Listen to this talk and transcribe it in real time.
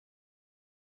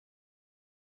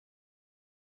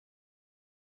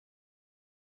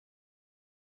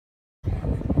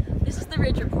the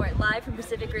Ridge Report, live from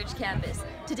Pacific Ridge campus.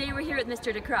 Today we're here with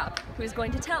Mr. Decrop, who is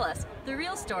going to tell us the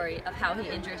real story of how he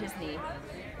injured his knee.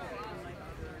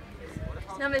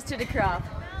 Now, Mr. Decrop,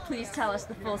 please tell us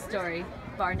the full story,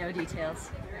 bar no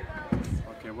details.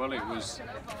 Okay, well, it was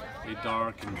a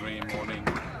dark and grey morning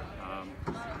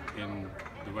in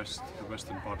the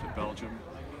western part of Belgium.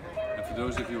 And for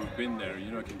those of you who've been there,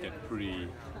 you know it can get pretty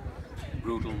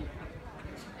brutal.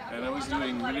 And I was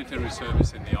doing military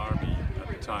service in the army at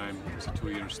the time. It was a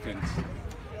 2-year stint.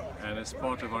 And as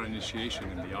part of our initiation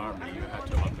in the army, you had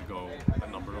to undergo a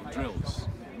number of drills.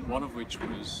 One of which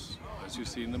was, as you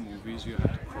see in the movies, you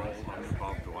had to crawl under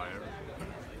barbed wire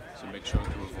to make sure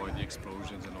to avoid the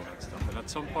explosions and all that stuff. And at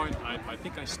some point, I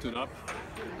think I stood up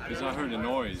because I heard a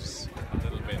noise a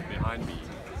little bit behind me.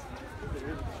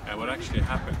 And what actually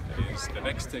happened is the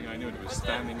next thing I knew, it was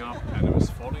standing up and it was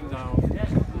falling down,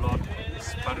 blood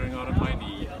spattering out of my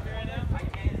knee,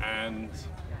 and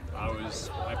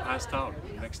I passed out.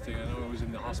 Next thing I know, I was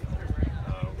in the hospital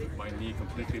with my knee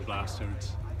completely blasted.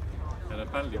 And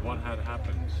apparently what had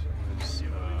happened was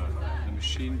the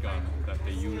machine gun that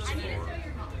they used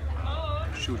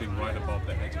for shooting right above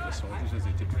the heads of the soldiers, as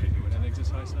they typically do in an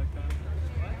exercise like that,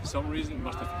 for some reason it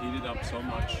must have heated up so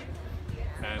much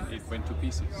and it went to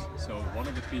pieces. So one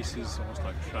of the pieces, almost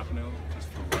like shrapnel, just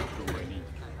flew right through my knee.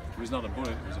 It was not a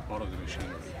bullet, it was a part of the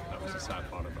machinery. That was the sad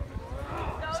part about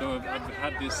it. So I've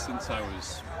had this since I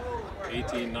was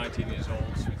 18, 19 years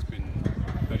old, so it's been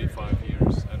 35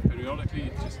 years, and periodically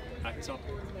it just acts up.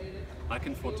 I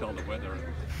can foretell the weather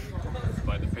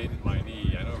by the pain in my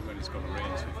knee. I know when it's going to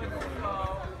rain, so if you ever want to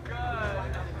know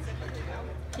that.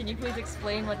 Can you please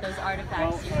explain what those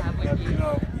artifacts you have with you? You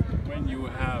know, when you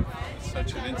have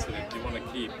such an incident, you want to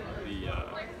keep the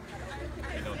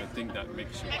the thing that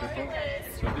makes you cripple.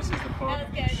 So this is the part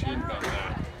of the machine gun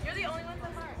that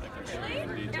I can show you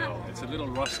in detail. It's a little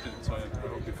rusted, so I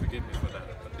hope you forgive me for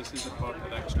that. But this is the part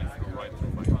that actually flew right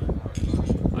through my knee.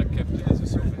 I kept it as a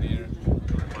souvenir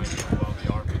to remind me of how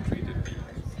the army treated me.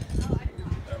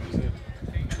 That was it.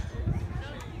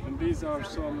 And these are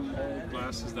some old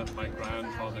glasses that my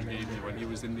grandfather gave me when he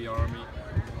was in the army.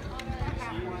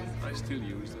 I still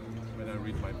use them when I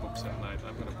read my books at night.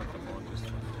 I'm going to put them on just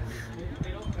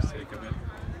for the sake of it.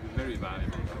 They're very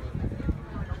valuable.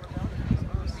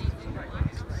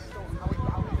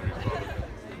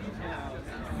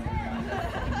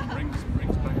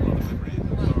 Brings back a lot of memories.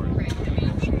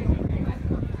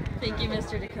 Thank you,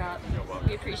 Mr. Decrop. You're welcome.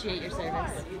 We appreciate your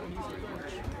service.